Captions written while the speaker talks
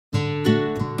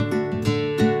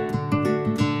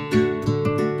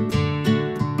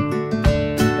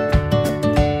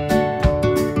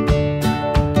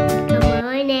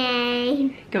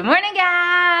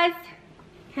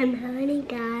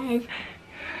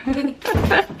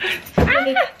It's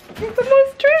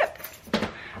almost tripped.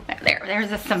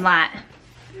 There's some light.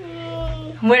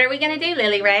 What are we gonna do,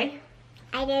 Lily Ray?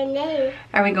 I don't know.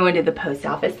 Are we going to the post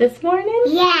office this morning?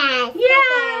 Yes.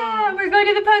 Yeah, we're going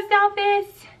to the post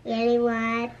office. Lily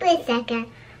wants blue sucker.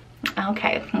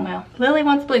 Okay, well, Lily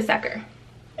wants blue sucker.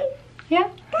 Yeah?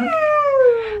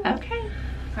 Okay.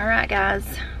 All right, guys.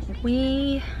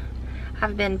 We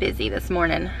have been busy this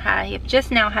morning. I have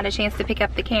just now had a chance to pick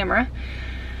up the camera.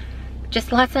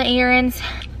 Just lots of errands,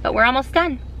 but we're almost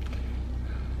done.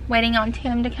 Waiting on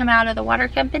Tim to come out of the water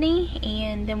company,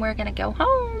 and then we're gonna go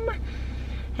home.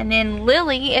 And then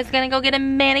Lily is gonna go get a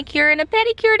manicure and a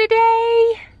pedicure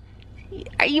today.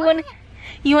 You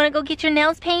wanna go get your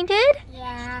nails painted?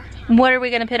 Yeah. What are we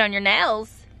gonna put on your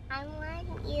nails? I want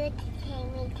you to take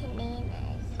me to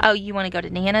Nana's. Oh, you wanna go to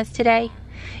Nana's today?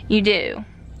 You do?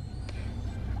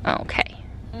 Okay.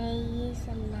 And use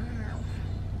a mouth.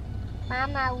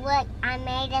 Mama, look, I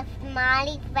made a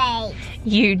smiley face.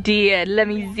 You did. Let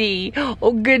me see.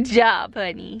 Oh, good job,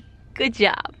 honey. Good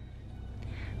job.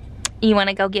 You want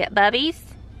to go get Bubby's?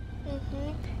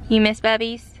 You miss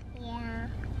Bubby's? Yeah.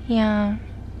 Yeah.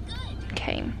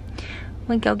 Okay.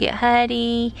 We go get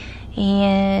Huddy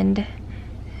and you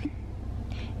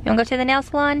want to go to the nail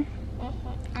salon?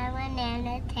 I want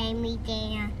Nana to take me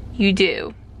there. You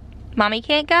do. Mommy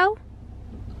can't go?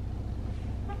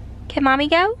 Can Mommy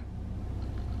go?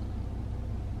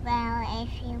 Well, if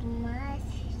you must.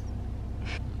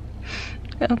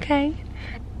 Okay.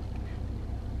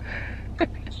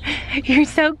 You're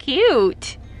so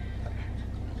cute.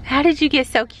 How did you get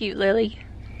so cute, Lily?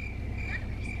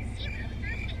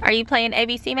 Are you playing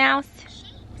ABC Mouse?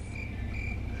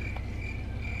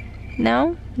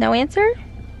 No? No answer?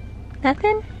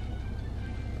 Nothing?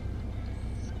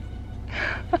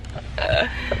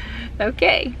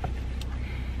 Okay.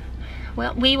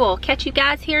 Well, we will catch you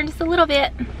guys here in just a little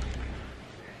bit.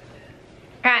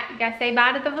 Alright, you guys say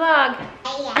bye to the vlog.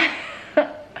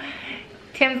 Yeah.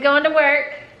 Tim's going to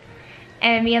work.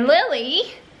 And me and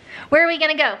Lily, where are we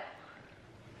gonna go?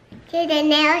 To the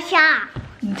nail shop.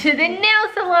 To the nail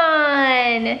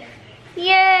salon.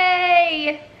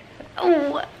 Yay!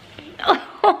 Oh.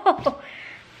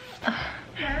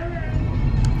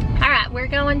 Alright, we're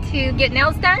going to get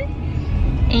nails done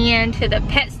and to the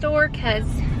pet store because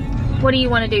what do you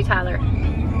want to do, Tyler?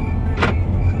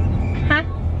 Huh?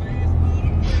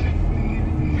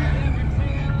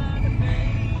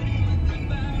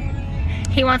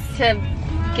 He wants to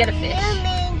get a fish. You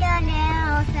mean the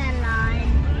nail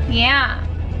salon? Yeah.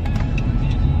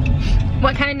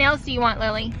 What kind of nails do you want,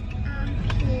 Lily?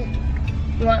 Pink.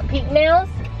 You want pink nails?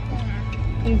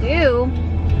 Yeah. You do?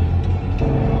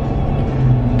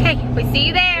 Okay, we see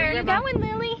you there. Where are you going,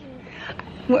 Lily?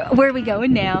 Where are we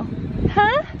going now?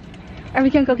 Huh? Are we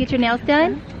gonna go get your nails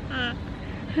done?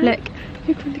 Look.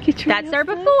 You're going to get your That's nails our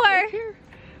done? before. Right here.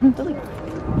 Lily.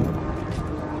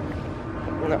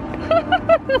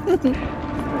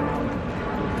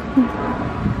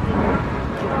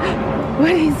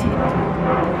 What is it?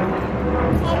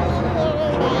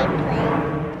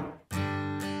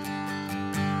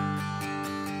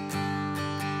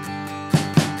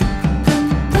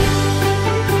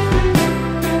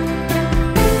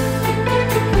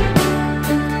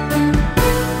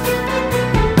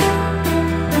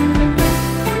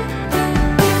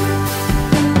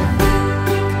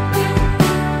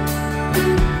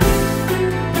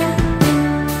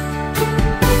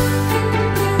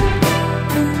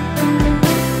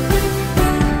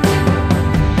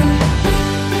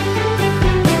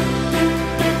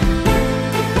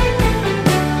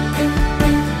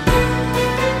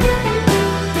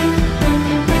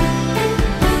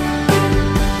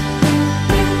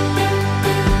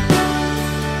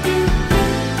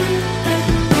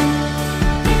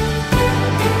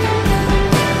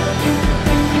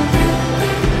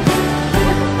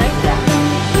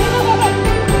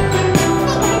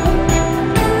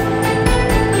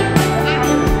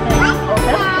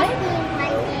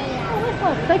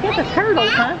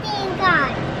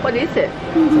 What is it?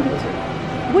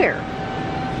 Where?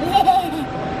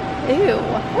 Ew.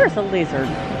 Where's a lizard?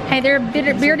 Hey, their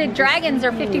bearded dragons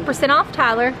are 50% off,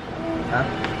 Tyler.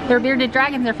 Huh? Their bearded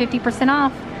dragons are 50%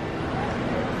 off.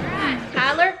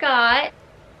 Tyler got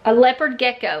a leopard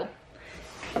gecko.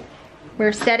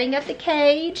 We're setting up the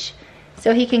cage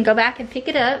so he can go back and pick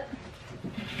it up.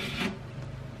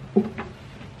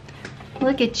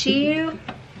 Look at you.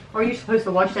 Are you supposed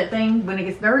to wash that thing when it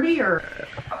gets dirty, or?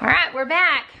 All right, we're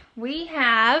back. We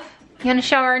have, you want to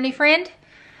show our new friend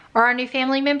or our new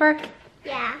family member?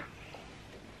 Yeah.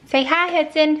 Say hi,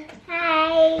 Hudson.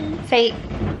 Hi. Say,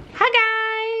 hi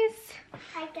guys.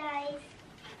 Hi guys.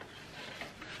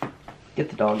 Get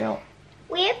the dog out.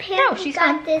 We apparently she's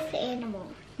got fine. this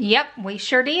animal. Yep, we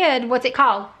sure did. What's it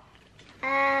called?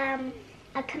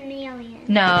 A chameleon.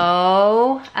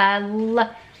 No,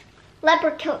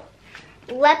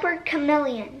 Leopard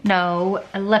chameleon. no,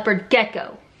 a leopard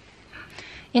gecko.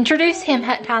 Introduce him,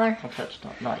 Tyler. I'll touch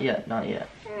it. Not yet. Not yet.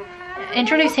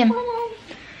 Introduce him.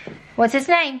 What's his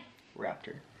name?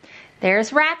 Raptor.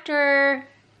 There's Raptor.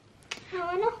 I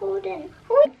want to hold him.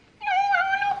 I want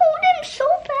to hold him so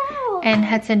bad. And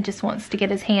Hudson just wants to get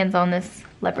his hands on this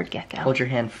leopard gecko. Hold your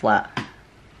hand flat.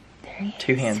 There he is.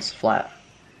 2 hands flat.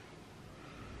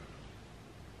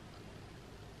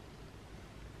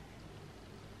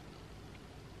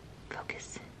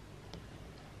 Focus.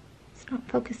 It's not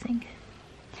focusing.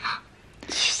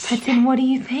 Hudson, what do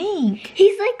you think?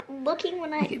 He's like looking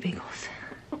when I... Look at Beagles.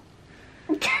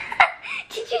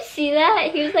 Did you see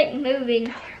that? He was like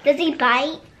moving. Does he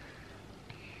bite?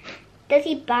 Does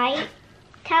he bite?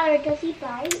 Tyler, does he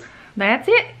bite? That's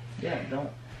it. Yeah, don't.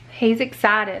 He's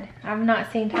excited. I've not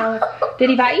seen Tyler. Did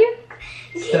he bite you?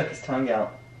 Stuck his tongue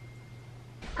out.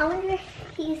 I wonder if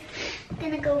he's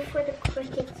gonna go for the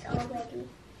crickets already.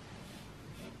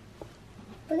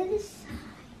 Look at this side.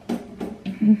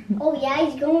 Oh yeah,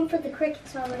 he's going for the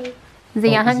crickets already. Is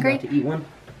he Oh, hungry? He's about to eat one.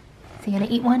 Is he gonna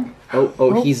eat one?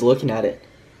 Oh, he's looking at it.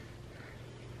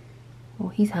 Oh,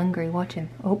 he's hungry. Watch him.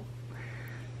 Oh.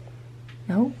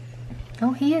 No.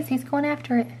 Oh, he is. He's going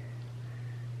after it.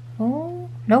 Oh.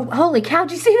 No. Holy cow.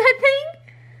 Did you see that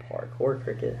thing? Parkour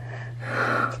cricket.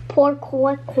 Poor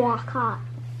quack.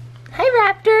 Hey,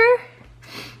 Raptor.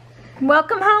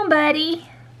 Welcome home, buddy.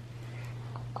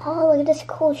 Oh, look at this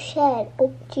cool shed.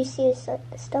 Oh, do you see his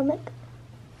stomach?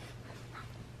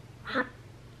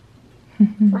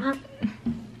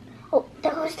 Oh,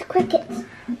 there goes the crickets.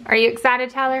 Are you excited,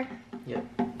 Tyler? Yep.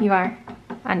 You are?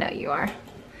 I know you are.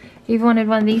 You've wanted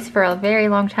one of these for a very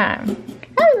long time.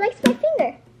 Oh, he likes my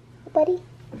finger, buddy.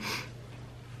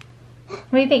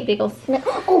 What do you think, Beagles? No.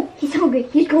 Oh, he's hungry.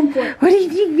 He's going for it. What do you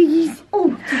think, Beagles?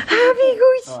 Oh, Hi,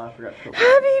 Beagles. Oh, I forgot to put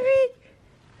Hi, baby.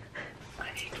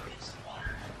 I need to go get some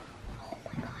water. oh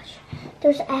my gosh.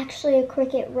 There's actually a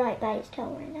cricket right by his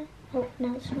tail right now. Oh,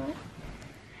 no, it's not.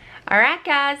 Alright,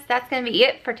 guys. That's going to be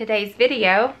it for today's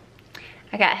video.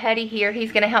 I got Huddy here.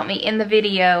 He's going to help me end the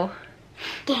video.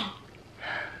 Yeah.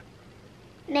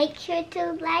 Make sure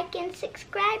to like and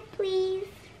subscribe, please.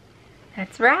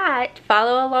 That's right.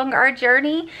 Follow along our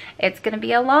journey. It's going to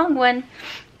be a long one.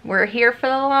 We're here for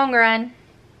the long run.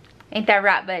 Ain't that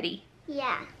right, buddy?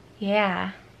 Yeah.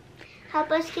 Yeah.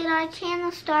 Help us get our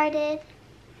channel started.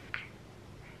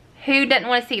 Who doesn't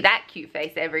want to see that cute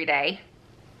face every day?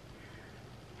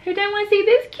 Who doesn't want to see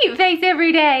this cute face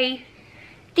every day?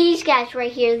 These guys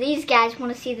right here, these guys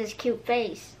want to see this cute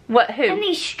face. What, who? And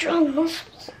these strong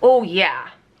muscles. Oh,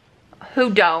 yeah.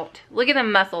 Who don't? Look at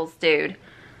them muscles, dude.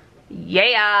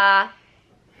 Yeah.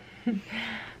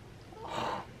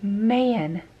 Oh,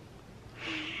 man.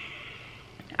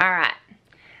 All right.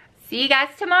 See you guys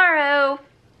tomorrow.